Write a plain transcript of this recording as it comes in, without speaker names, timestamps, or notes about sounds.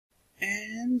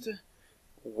And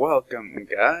welcome,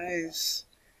 guys.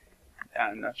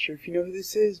 I'm not sure if you know who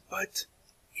this is, but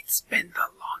it's been a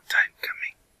long time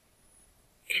coming.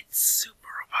 It's Super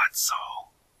Robot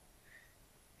Soul.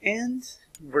 And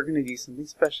we're gonna do something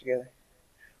special together.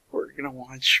 We're gonna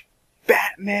watch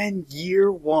Batman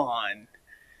Year One.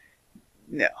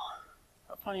 No.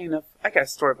 Funny enough, I got a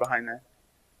story behind that.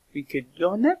 We could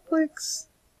go on Netflix.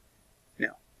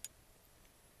 No.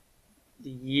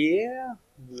 Yeah,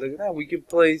 look at that. We could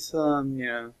play some,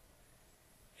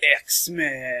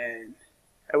 X-Men.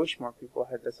 I wish more people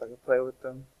had this so I could play with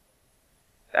them.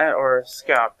 That or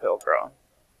Scott Pilgrim.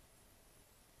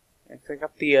 Yeah, 'cause I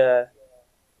got the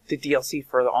DLC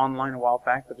for the online a while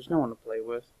back, but there's no one to play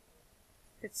with.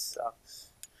 It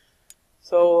sucks.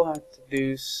 So we'll have to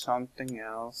do something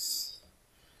else.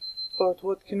 But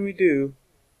what can we do?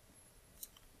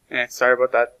 Sorry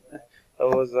about that. I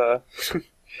was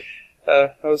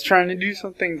I was trying to do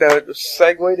something that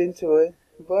segued into it,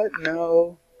 but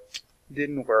no,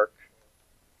 didn't work.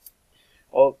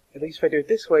 Well, at least if I do it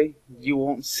this way, you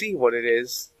won't see what it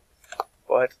is,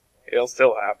 but it'll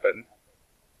still happen.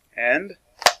 And,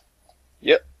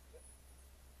 yep.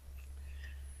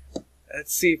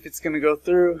 Let's see if it's gonna go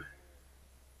through.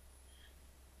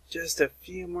 Just a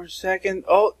few more seconds.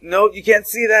 Oh, no, you can't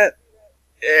see that.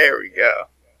 There we go.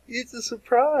 It's a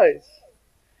surprise.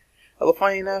 Although,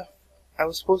 funny enough, I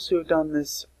was supposed to have done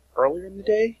this earlier in the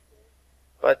day,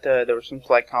 but there were some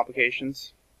slight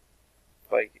complications,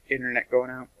 like internet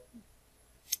going out.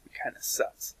 It kind of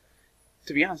sucks.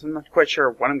 To be honest, I'm not quite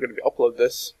sure when I'm going to upload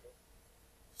this,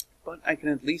 but I can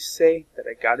at least say that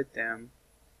I got it down.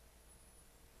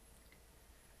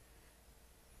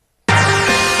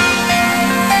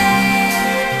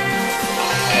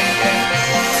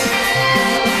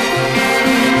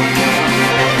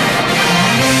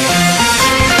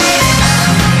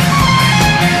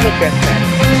 Look at that.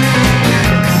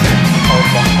 Oh,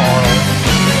 the horror.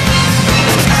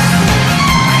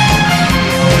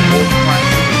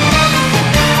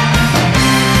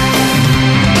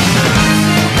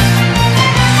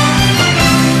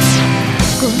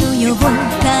この世を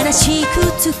悲しく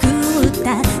作った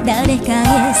誰か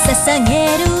へ捧げ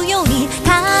るより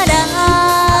悲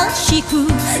しく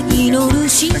祈る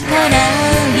しかな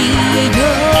いよ。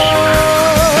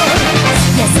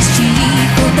優しい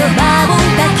言葉を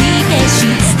かき消し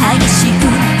激しく降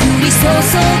り注ぐ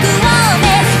雨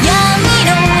闇の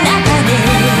中で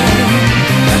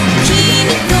君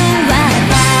とは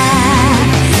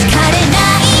枯れな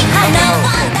い花は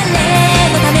誰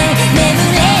のため眠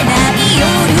れない夜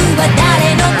は誰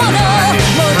のもの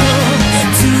もっと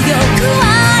強く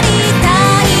ありた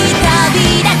い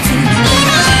旅立つ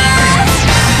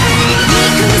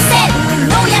幾千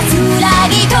の安ら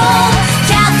ぎと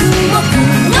100億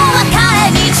の別れ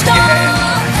道と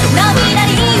涙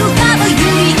に浮かぶゆ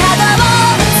りかごを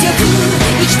強く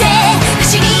生きて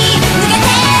走り抜けて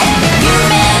夢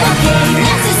を照ら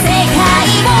す世界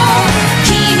を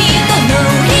君と乗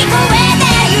り越えて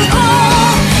ゆこ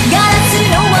うガラス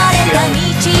の割れた道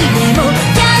でも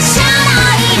華奢な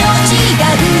命が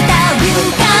歌う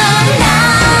から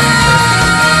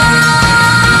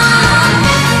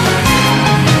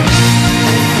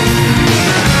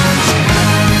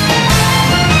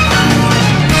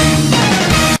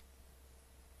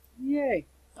Yay.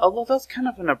 Although that's kind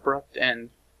of an abrupt end.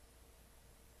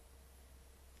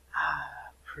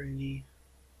 Ah, pretty.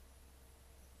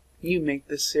 You make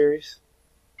this series.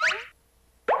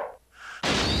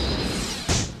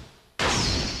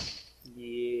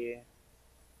 Yeah.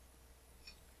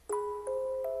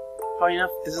 Funny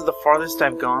enough, this is the farthest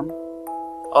I've gone.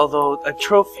 Although a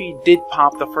trophy did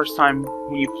pop the first time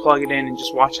when you plug it in and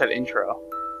just watch that intro,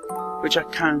 which I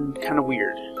kind of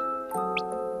weird.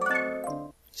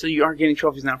 So you are getting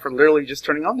trophies now for literally just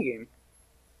turning on the game.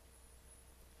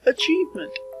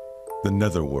 Achievement. The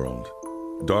Netherworld,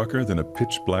 darker than a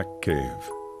pitch-black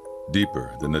cave,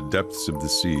 deeper than the depths of the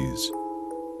seas,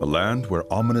 a land where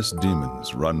ominous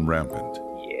demons run rampant.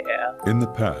 Yeah. In the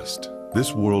past,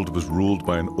 this world was ruled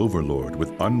by an overlord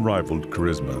with unrivaled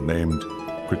charisma named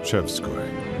Krichevskoy.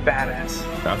 Badass.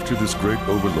 After this great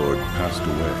overlord passed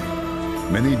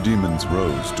away, many demons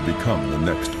rose to become the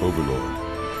next overlord,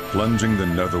 plunging the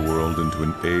Netherworld into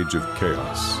an age of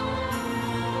chaos.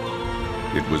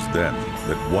 It was then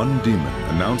that one demon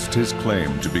announced his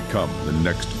claim to become the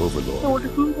next overlord. I wonder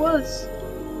who it was.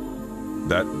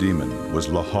 That demon was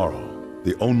Laharl,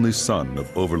 the only son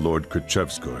of Overlord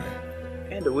Krichevskoy.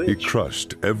 And a witch. He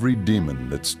crushed every demon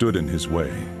that stood in his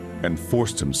way and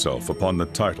forced himself upon the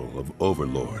title of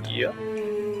Overlord. Yep.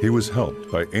 He was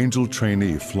helped by angel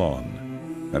trainee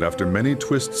Flawn, and after many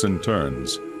twists and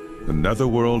turns, the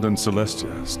Netherworld and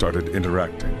Celestia started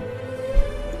interacting.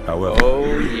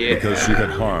 However, because she had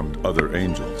harmed other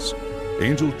angels,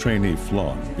 angel trainee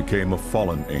Flan became a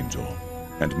fallen angel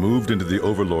and moved into the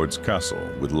Overlord's castle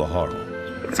with Laharl.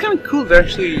 It's kind of cool to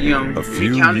actually, you know, A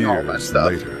few recounting all that years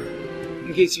stuff. later,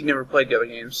 In case you've never played the other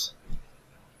games.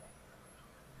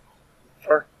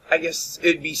 Or, I guess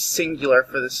it'd be singular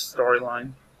for this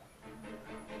storyline.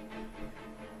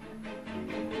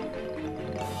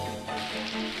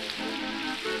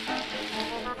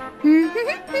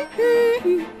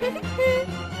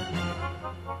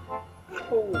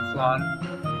 Oh, Flan.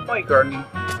 Why are you gardening?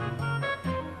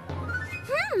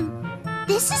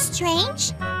 This is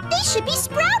strange. They should be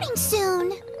sprouting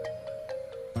soon.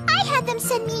 I had them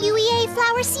send me UEA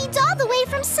flower seeds all the way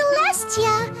from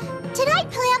Celestia. Did I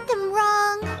plant them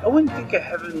wrong? I wouldn't think a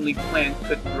heavenly plant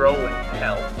could grow in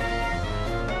hell.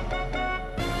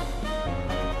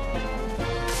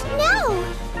 No!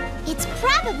 It's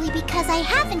probably because I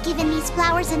haven't given these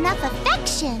flowers enough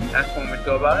affection. That's one way to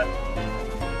go about it.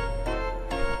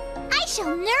 I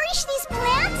shall nourish these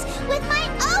plants with my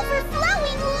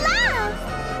overflowing love.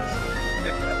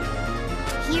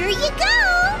 Here you go.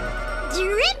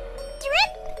 Drip,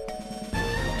 drip.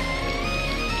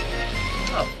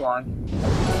 Oh, Flan.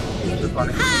 These are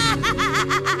funny.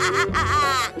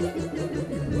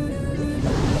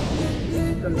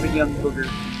 Comes a young booger.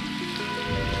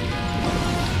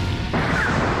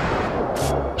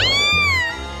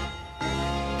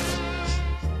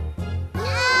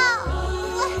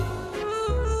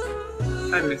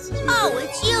 I miss this movie. Oh,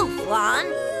 it's you, Flan.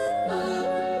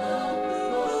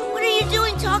 What are you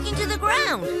doing talking to the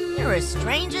ground? You're as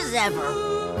strange as ever.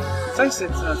 It's nice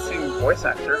it's not the same voice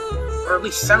actor. Or at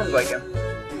least sounds like him.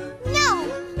 No!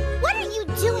 What are you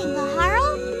doing,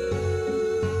 Laharl?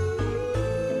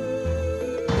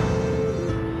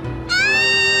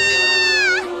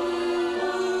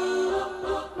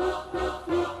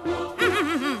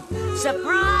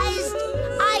 Surprised?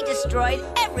 I destroyed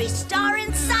every star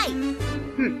in sight.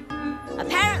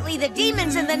 Apparently the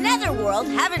demons in the Netherworld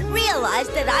haven't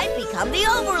realized that I've become the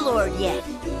Overlord yet.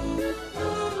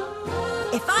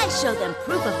 If I show them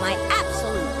proof of my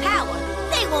absolute power,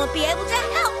 they won't be able to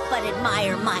help but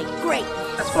admire my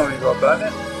greatness. That's one way to go about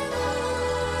it.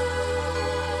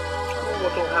 Oh,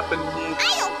 what'll happen next?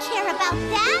 I don't care about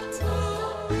that.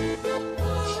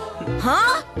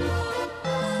 Huh?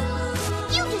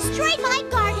 You destroyed my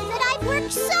garden that I've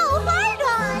worked so hard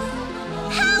on.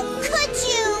 How could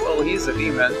you? Oh, he's a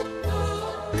demon.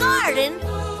 Garden?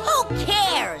 Who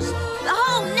cares? The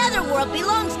whole Netherworld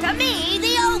belongs to me,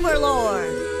 the Overlord.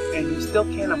 And you still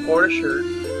can't afford a shirt.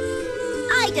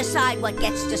 I decide what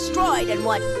gets destroyed and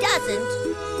what doesn't.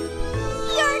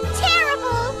 You're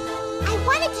terrible. I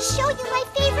wanted to show you my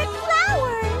favorite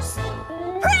flowers.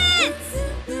 Prince!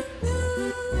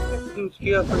 Dude,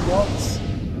 get up and walks.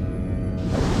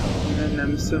 And then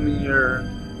I'm assuming you're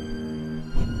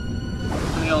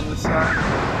on the side.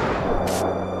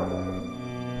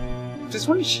 Just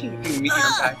when is she doing medium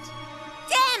impact?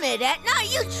 Damn it, Etna, are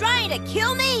you trying to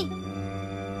kill me?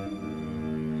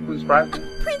 Who's right?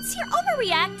 Prince, you're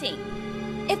overreacting.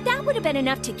 If that would have been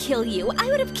enough to kill you, I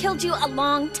would have killed you a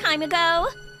long time ago.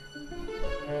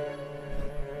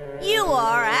 You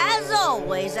are, as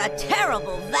always, a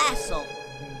terrible vassal.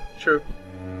 True.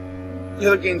 The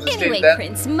other games have Anyway, stated that.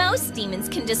 Prince, most demons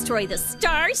can destroy the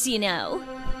stars, you know.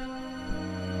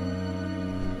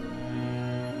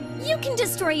 You can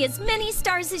destroy as many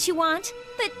stars as you want,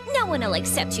 but no one will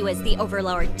accept you as the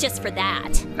Overlord just for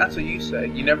that. That's what you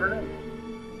said. You never know.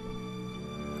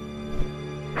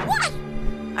 What?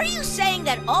 Are you saying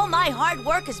that all my hard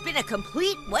work has been a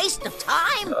complete waste of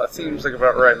time? That seems like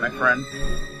about right, my friend.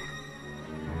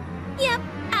 Yep,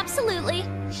 absolutely.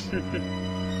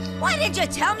 Why did you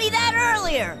tell me that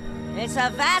earlier? It's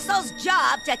a vassal's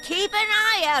job to keep an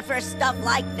eye out for stuff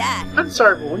like that. I'm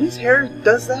sorry, but when his hair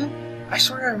does that, I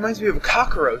swear it reminds me of a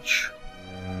cockroach.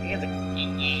 And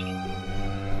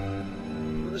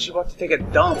unless you're about to take a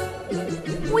dump.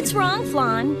 What's wrong,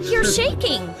 Flan? You're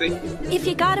shaking. See? If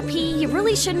you gotta pee, you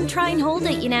really shouldn't try and hold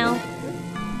it, you know.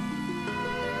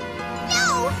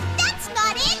 No, that's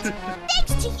not it.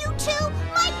 Thanks to you two,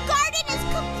 my garden is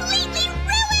completely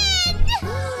ruined.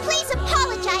 Please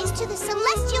apologize to the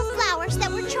celestial flowers that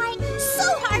were trying so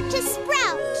hard to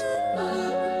sprout.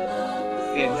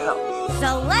 In hell.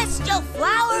 Celestial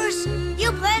flowers?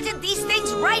 You planted these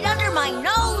things right under my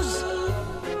nose?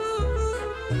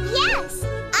 Yes,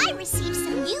 I received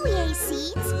some UEA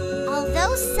seeds.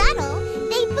 Although subtle,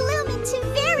 they bloom into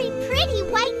very pretty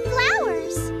white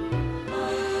flowers.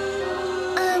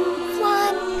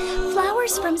 Flan,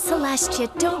 flowers from Celestia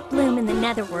don't bloom in the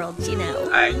netherworld, you know.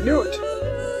 I knew it.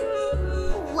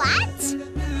 What?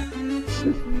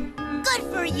 Good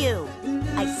for you.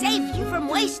 I saved you from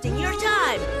wasting your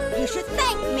time. You should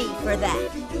thank me for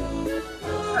that.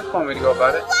 That's one way to go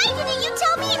about it. Why didn't you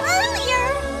tell me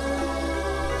earlier?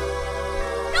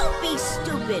 Don't be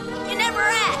stupid. You never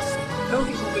asked.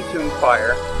 Nobody's looking to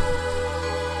inquire.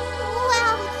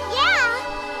 Well, yeah,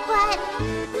 but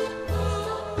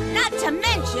Not to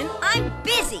mention, I'm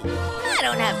busy. I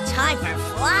don't have time for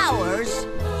flowers.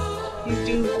 He's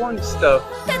doing boring stuff,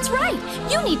 That's right.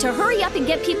 You need to hurry up and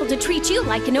get people to treat you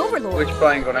like an overlord. which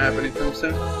probably ain't gonna happen anytime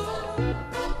soon.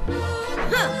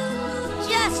 Huh.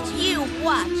 Just you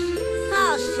watch.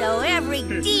 I'll show every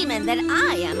demon that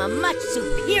I am a much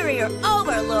superior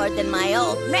overlord than my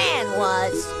old man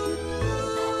was.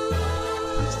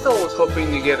 I still was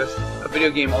hoping to get a video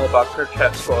game all about Kurt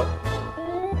Cat Squad.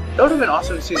 That would have been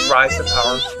awesome to see his rise to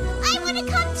power. I want to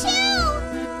come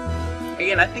too.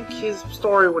 Again, I think his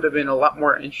story would have been a lot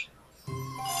more interesting.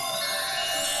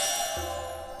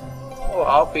 Oh,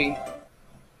 I'll be.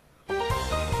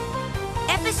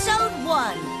 Episode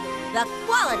 1. The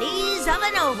Qualities of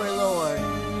an Overlord.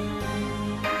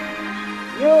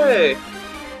 Yay!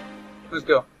 Let's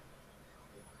go.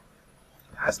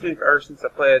 It has been forever since I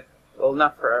played. Well,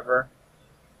 not forever.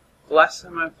 The last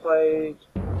time I played,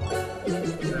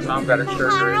 my mom got her surgery.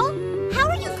 Carl, how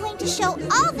are you going to show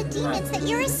all the demons that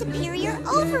you're a superior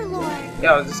overlord?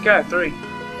 Yeah, it was Disgaea 3.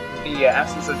 The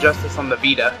Absence of Justice on the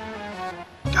Vita.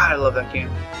 God, I love that game.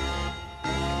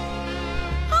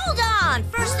 Hold on!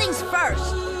 First things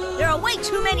first. There are way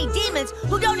too many demons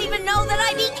who don't even know that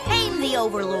I became the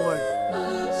Overlord.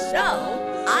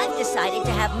 So, I've decided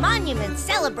to have monuments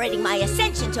celebrating my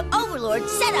ascension to Overlord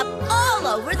set up all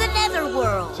over the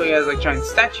Netherworld. So he has like giant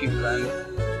statues then.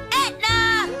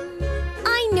 Etna!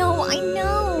 I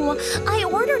know. I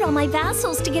ordered all my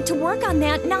vassals to get to work on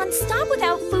that non-stop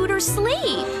without food or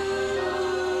sleep.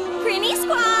 Prinny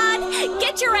Squad,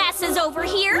 get your asses over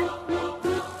here.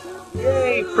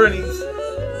 Yay, Prinnies!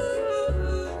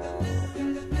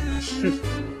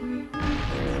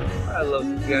 I love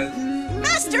these guys.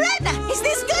 Master Etna, is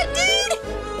this good, dude?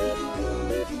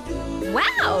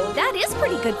 Wow, that is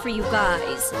pretty good for you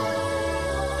guys.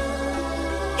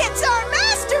 It's our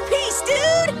masterpiece,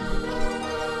 dude!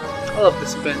 I love the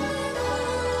spin.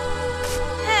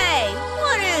 Hey,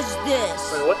 what is this?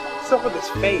 Wait, what's up with his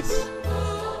face?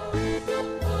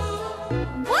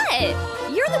 What?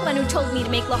 You're the one who told me to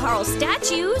make Laharl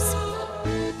statues.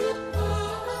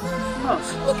 Huh.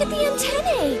 Look at the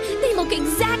antennae. They look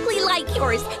exactly like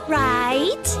yours,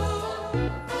 right?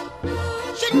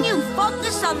 Shouldn't you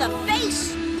focus on the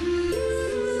face?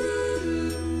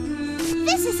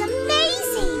 This is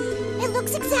amazing. It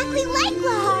looks exactly like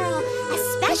Laharl,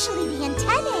 especially the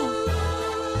antennae.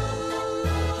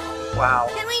 Wow.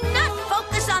 Can we not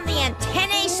focus on the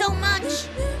antennae so much?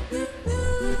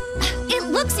 It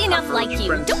looks enough like you.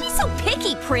 Prince. Don't be so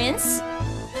picky, Prince.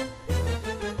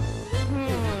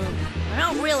 I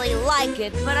don't really like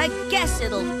it, but I guess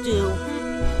it'll do.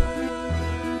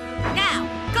 Now,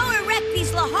 go erect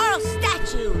these Laharl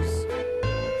statues.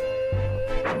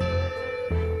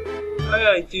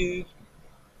 Hey, dude.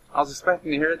 I was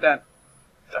expecting to hear that.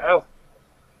 What the hell?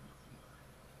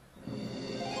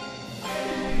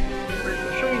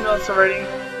 I'm sure you know this already,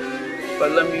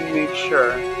 but let me make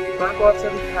sure. If you want to go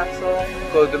outside the castle,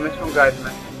 go to Dimensional Guide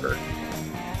Dimension first.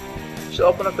 She'll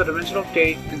open up the dimensional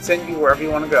gate and send you wherever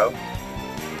you want to go.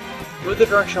 Move the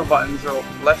directional buttons or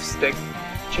left stick.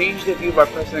 Change the view by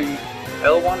pressing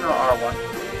L1 or R1.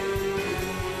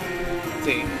 Let's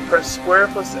see. Press square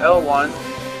plus L1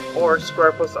 or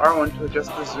square plus R1 to adjust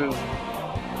the zoom.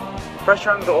 Press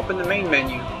triangle to open the main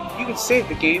menu. You can save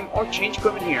the game or change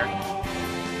equipment here.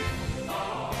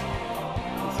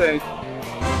 Let's say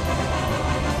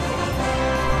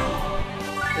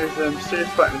there's a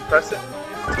mysterious button. Press it.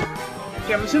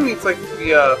 Okay, I'm assuming it's like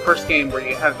the first game where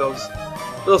you have those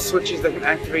little switches that can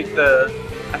activate the,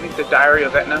 I think, the Diary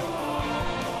of Etna.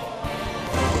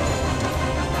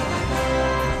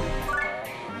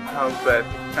 How's that?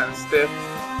 Kind of stiff.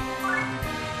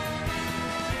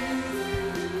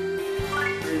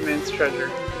 3 minutes treasure.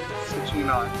 Switching it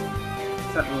on.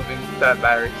 It's not moving. That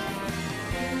battery.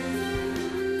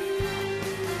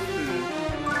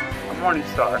 A morning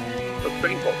star. Looks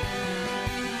pretty cool.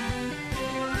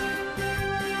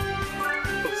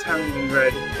 Books haven't been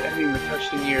read. They haven't even been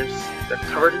touched in years. They're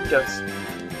covered in dust.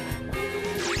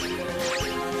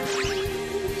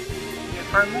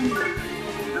 If I remember,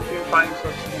 if you find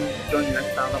source to join your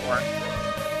next round, don't worry.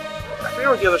 I forget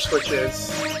where the other switch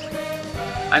is.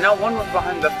 I know one was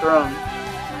behind the throne.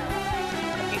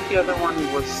 I think the other one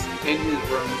was in his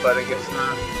room, but I guess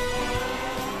not.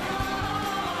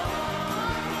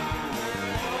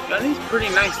 And he's pretty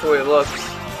nice the way it looks.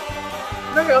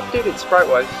 Very updated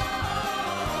sprite-wise.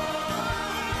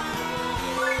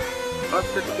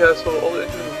 Update the castle, all the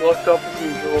entrance is locked up as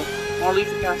usual. I'll leave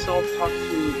the castle, talk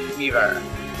to Vivar.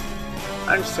 I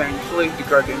understand, you leave to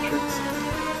guard the entrance.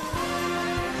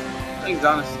 I think he's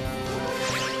honest.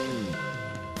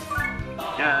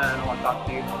 Yeah, I don't want to talk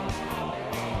to you.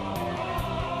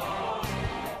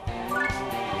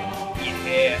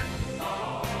 Yeah.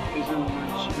 There's a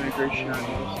cheap migration on the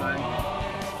other side.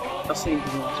 I'll see if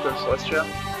he wants to go to Celestia.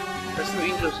 There's some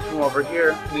angels who come over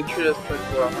here and they treat us like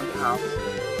we're on the house.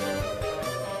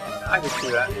 I can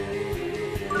see that.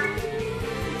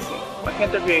 Let's see. Why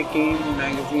can't there be a game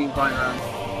magazine going around? I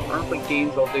don't play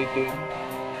games all day, dude. I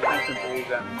can't believe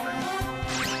that, my friend.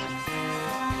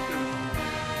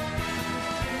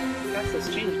 Yes, it's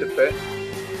changed a bit.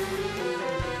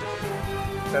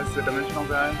 That's the dimensional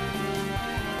guy.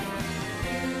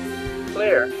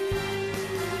 Claire.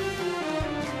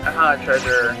 Aha,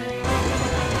 treasure.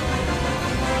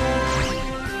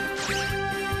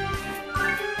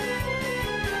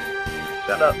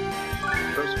 Shut up.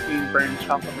 Josephine brand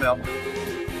chocolate milk.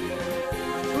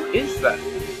 Who is that?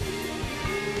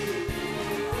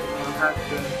 I'll have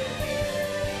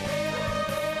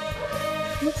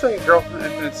to... Looks like a girl from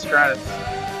Infinite Stratus.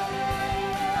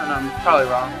 And I'm probably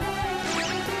wrong.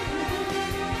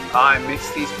 I miss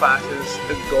these classes.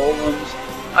 The golems.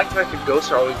 I like the fact the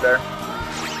ghosts are always there.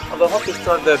 Although I hope they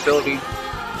still have the ability.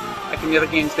 Like in the other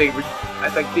games, they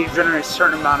generate a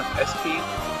certain amount of SP.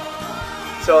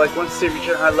 So like once they reach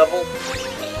a high level,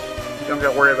 you don't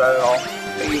gotta worry about it at all.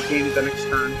 That you gain it the next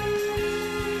turn.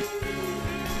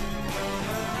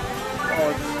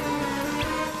 Oh,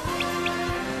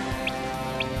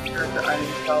 character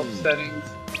items, help, settings,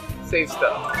 save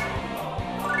stuff.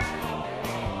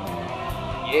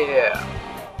 Yeah.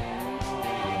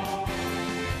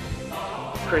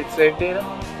 Create save data.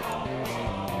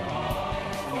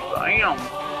 Bam.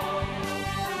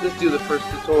 Let's do the first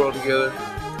tutorial together.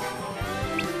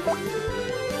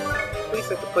 Please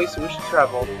set the place you wish to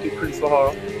travel to Prince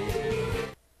Lahar.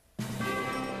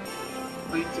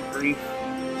 Plains of Grief.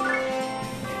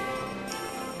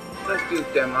 Let's do the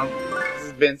demo. This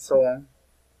has been so long.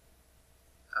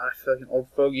 I feel like an old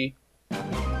fogey.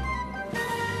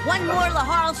 One more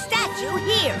Lahar statue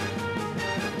here.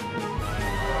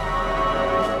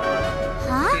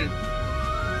 Huh?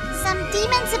 Some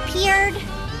demons appeared.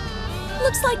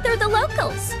 Looks like they're the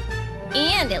locals.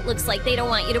 And it looks like they don't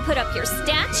want you to put up your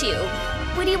statue.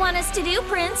 What do you want us to do,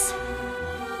 Prince?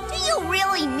 Do you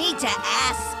really need to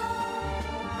ask?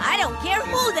 I don't care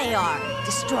who they are.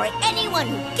 Destroy anyone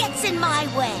who gets in my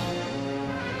way.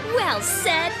 Well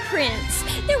said, Prince.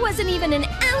 There wasn't even an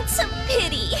ounce of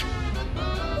pity.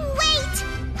 Wait!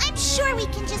 I'm sure we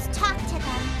can just talk to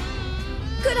them.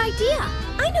 Good idea.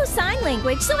 I know sign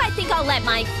language, so I think I'll let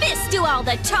my fist do all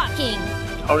the talking.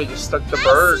 Oh, he just stuck the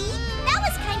bird. I see. That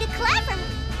was kind of clever.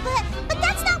 But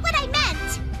that's not what I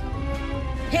meant.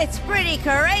 It's pretty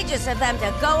courageous of them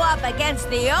to go up against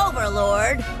the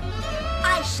Overlord.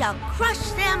 I shall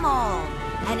crush them all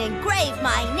and engrave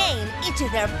my name into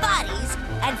their bodies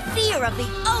and fear of the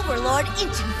Overlord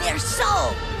into their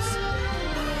souls.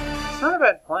 It's not a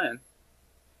bad plan.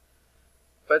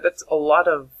 But that's a lot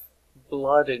of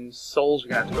blood and souls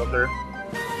you're gonna have to go through.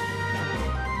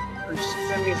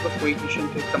 Since enemies look weak, you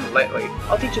shouldn't take them lightly.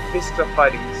 I'll teach you the basics of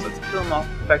fighting, so let's kill them off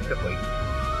effectively.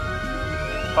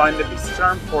 Fine, the basics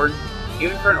are important,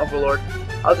 even for an Overlord.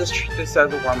 I'll just treat this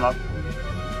as a warm-up.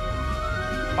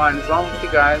 Fine, as long as the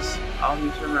guys, I'll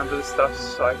need to remember this stuff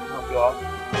so I can help you all.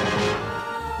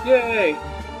 Yay!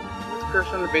 Let's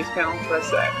cursor on the base panel and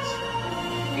press X.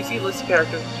 You see a list of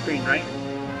characters on the screen, right?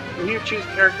 From here, choose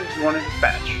characters you want to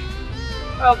dispatch.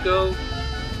 I'll go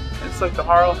and select the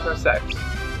Harl and press X.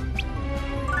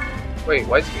 Wait,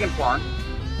 why is he being blonde?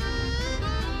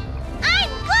 I'm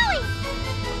going!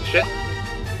 Shit.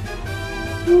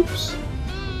 Oops.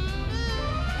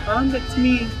 That's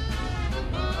me.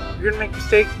 You're gonna make a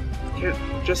mistake.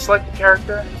 Just select the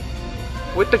character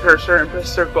with the cursor and press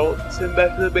circle and send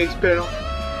back to the base panel.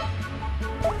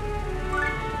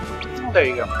 Oh, there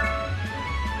you go.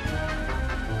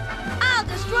 I'll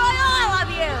destroy all of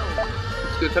you!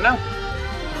 It's good to know.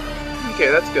 Okay,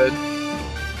 that's good.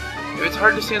 If it's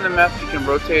hard to see on the map, you can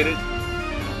rotate it.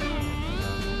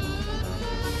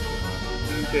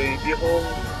 Okay, if you hold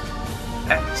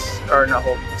X, or no,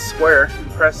 hold square,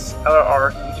 and press L or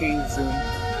R, you change zoom.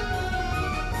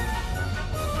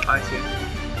 I see.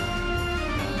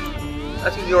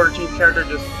 That's easy order to change character,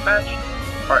 just match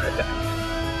or attack.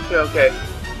 Okay.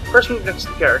 First move next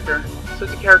to the character.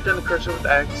 Select the character and the cursor with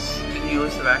X in the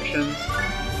list of actions.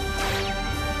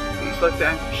 So you select the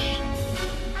action.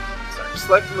 Sorry,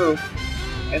 select move,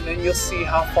 and then you'll see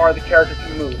how far the character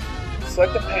can move.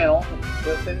 Select the panel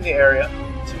within the area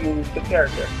to move the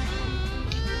character.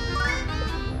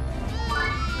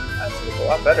 That's a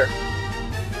lot better.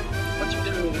 Once you've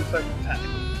done moving, select attack.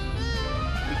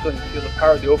 You can feel the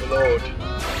power of the Overlord.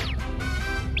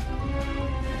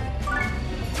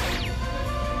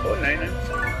 Oh, 99%.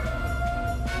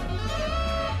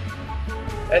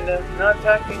 And not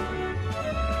attacking.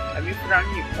 Have you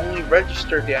forgotten you only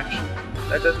registered the action?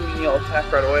 That doesn't mean you'll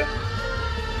attack right away. If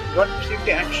you want to perceive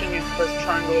the action, you have to press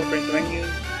triangle to bring the menu,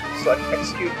 select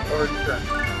execute or return.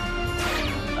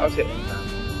 I was hit one time.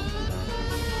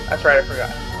 That's right, I forgot.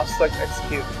 I'll select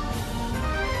execute.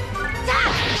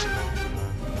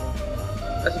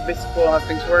 That's a basic flow how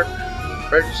things work.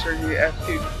 Register and you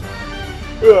execute.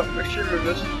 Make sure you're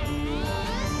this.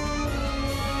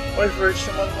 Wait for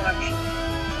register multiple action.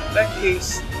 In that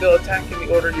case, they'll attack in the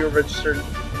order you're registered. You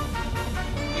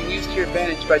can use to your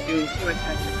advantage by doing team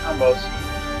attacks and combos.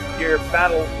 Your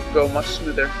battle will go much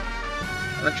smoother.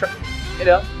 I'm gonna try it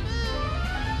out.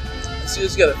 Let's do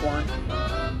this together, Flan.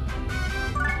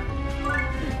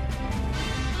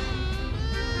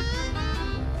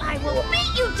 I will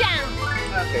beat you down!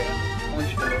 Okay, I want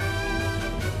you to know.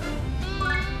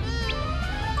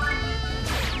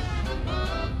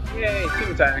 Yay,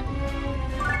 team attack.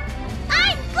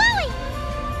 I'm going!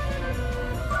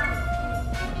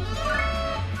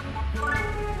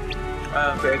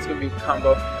 Okay, it's gonna be a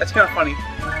combo. That's kind of funny.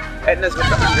 Edna's with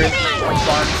 100,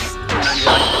 Fawn's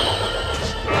 99.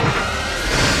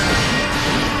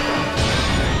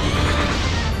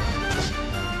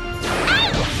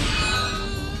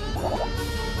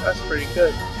 That's pretty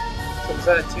good. So was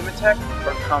that a team attack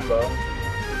or combo?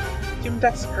 Team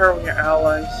attacks occur when your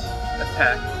allies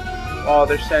attack while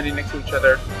they're standing next to each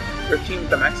other. Your team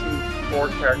with a maximum of 4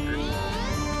 characters.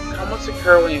 Combos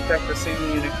occur when you attack the same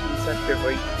unit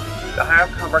consecutively. The higher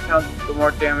combo count, the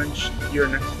more damage your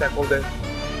next attack will do.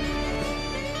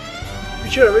 Be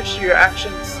sure to register your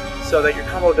actions so that your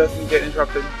combo doesn't get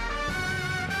interrupted.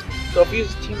 So if you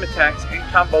use team attacks and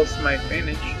combos to my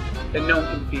advantage, then no one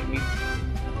can defeat me.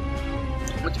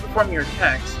 Once you perform your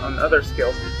attacks on other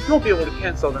skills, you won't be able to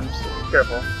cancel them, so be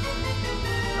careful.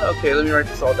 Okay, let me write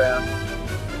this all down.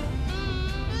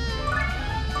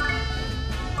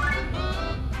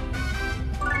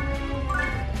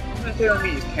 Let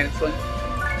me use canceling.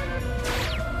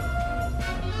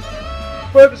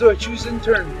 What happens if I choose in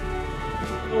turn?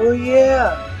 Oh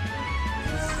yeah!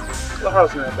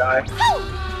 Laura's gonna die. Do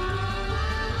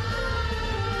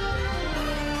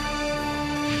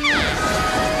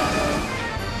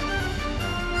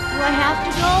I have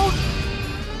to go?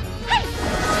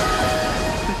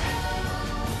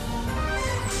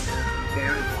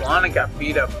 Damn it, Lana got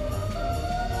beat up.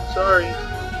 Sorry.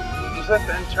 You select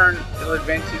the end turn, it'll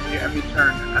advance you to your enemy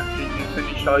turn after you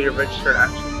finish all your registered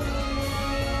actions.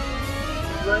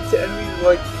 If you run into enemies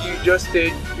like you just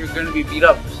did, you're going to be beat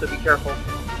up, so be careful.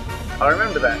 I'll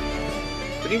remember that.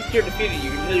 But even if you're defeated, you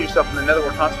can heal yourself in the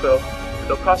Netherworld Hospital, but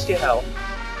it'll cost you hell.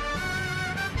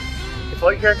 If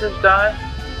all your characters die,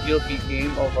 you'll be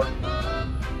game over.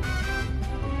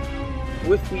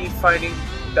 With me fighting,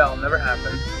 that'll never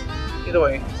happen. Either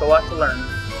way, it's a lot to learn.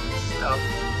 It's tough.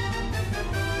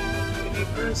 If you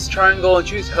press triangle and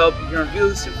choose help, you can reveal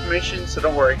this information, so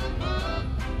don't worry.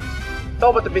 It's all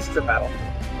about the basics of battle.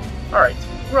 Alright,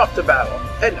 we're off to battle.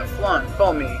 Edna, Flan,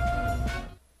 follow me.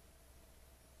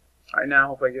 Alright, now I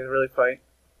hope I get to really fight.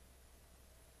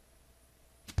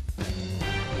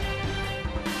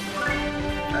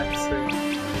 Let's see.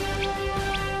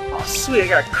 Oh sweet, I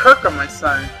got a Kirk on my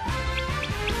side.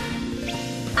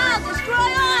 I'll destroy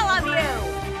all of you!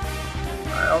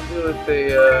 Alright, I'll do it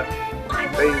the I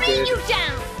will beat you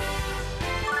down!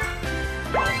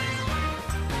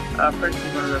 Prince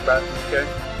is one of the battles, okay?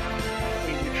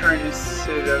 You're trying to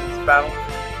sit out this battle.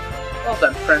 Well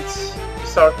done, Prince. You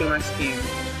saw through my scheme.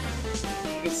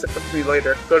 You can stick with me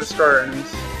later. Go destroy our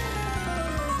enemies. Here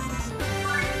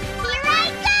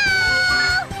I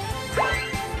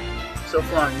go! So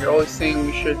Flan, you're always saying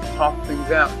we should talk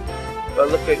things out. But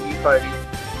look at you fighting.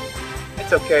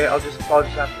 It's okay, I'll just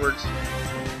apologize afterwards.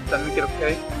 Does that make it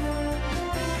okay?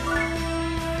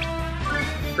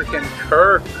 Freaking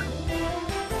Kirk!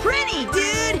 Pretty,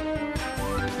 dude!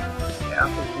 Yeah, I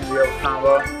think we can be able to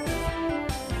combo.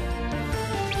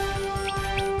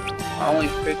 Only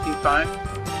 55?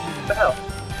 What the hell?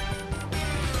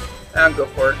 I'll go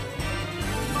for it.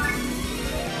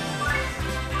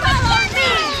 Follow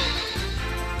me!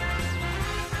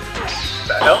 What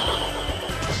the hell?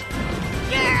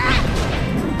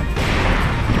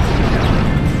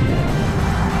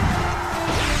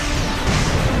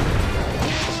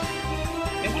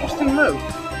 move.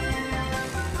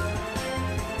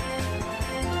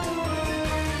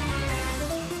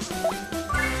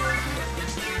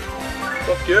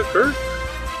 Fuck yeah, Kurt.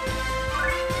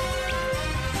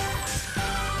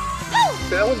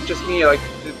 So that wasn't just me, like,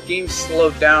 the game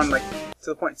slowed down, like, to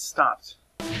the point it stopped.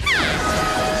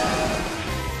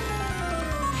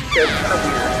 Okay, it's kind of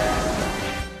weird.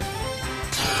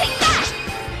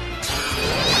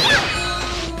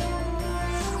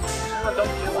 Oh,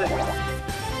 don't kill it.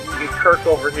 Get Kirk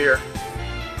over here.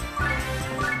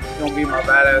 He's gonna be my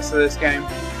badass of this game.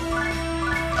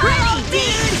 Ready,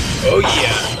 dude! Oh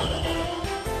yeah!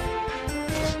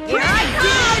 Here I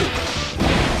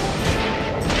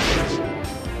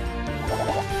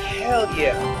Hell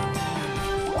yeah!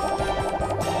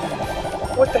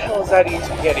 What the hell is that eating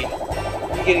spaghetti?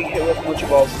 You're getting hit with mochi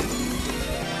balls.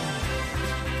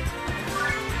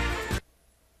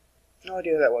 No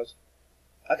idea who that was.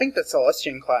 I think that's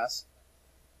Celestian class.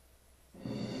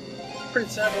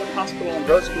 Prince Edward Hospital and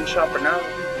Roasting Shop are now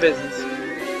in business.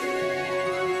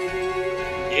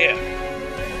 Yeah.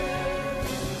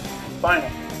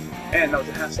 Finally. And that was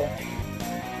a hassle.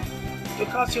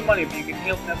 It'll cost you money, but you can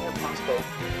heal at Network Hospital.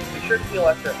 Be sure to heal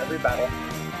after every battle.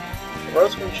 The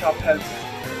Roasting Shop has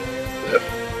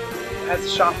a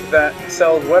shop that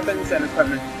sells weapons and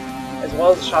equipment, as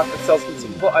well as a shop that sells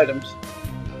consumable items.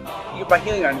 You can buy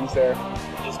healing items there.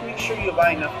 Just make sure you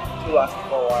buy enough to last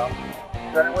for a while.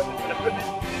 Regarding weapons and equipment,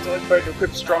 it's always better to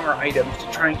equip stronger items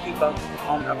to try and keep up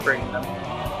on upgrading them.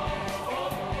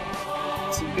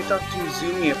 So you can talk to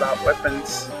Zumi about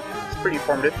weapons. It's pretty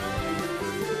informative.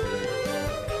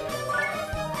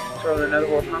 So the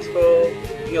Netherworld Hospital,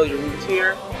 heal your wounds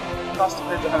here. The cost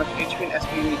depends on how much HP and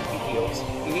SP you need to be healed.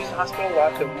 You can use the hospital a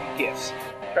lot to win gifts.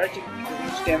 Try to take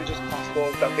as much damage as possible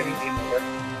without getting game over.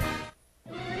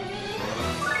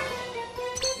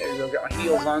 There we go, got my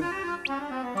heals on.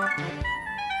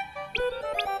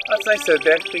 That's nice that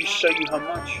they actually show you how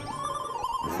much.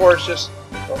 Before it's just,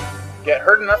 well, get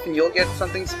hurt enough and you'll get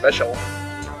something special.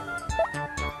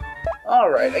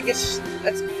 Alright, I guess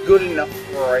that's good enough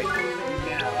right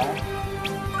now.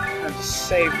 Time to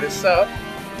save this up.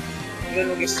 And then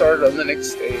we'll get started on the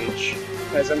next stage.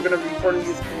 Guys, I'm going to be recording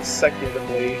these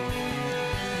consecutively.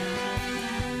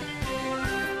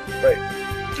 Right.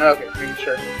 Okay, making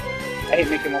sure. I hate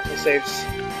making multiple saves.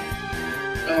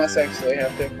 Unless I actually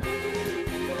have to.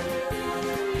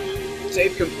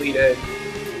 Save completed.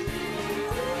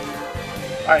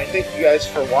 Alright, thank you guys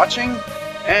for watching.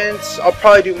 And I'll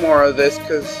probably do more of this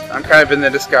because I'm kind of in the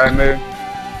Disgaea mood.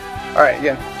 Alright,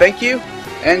 again, thank you,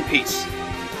 and peace.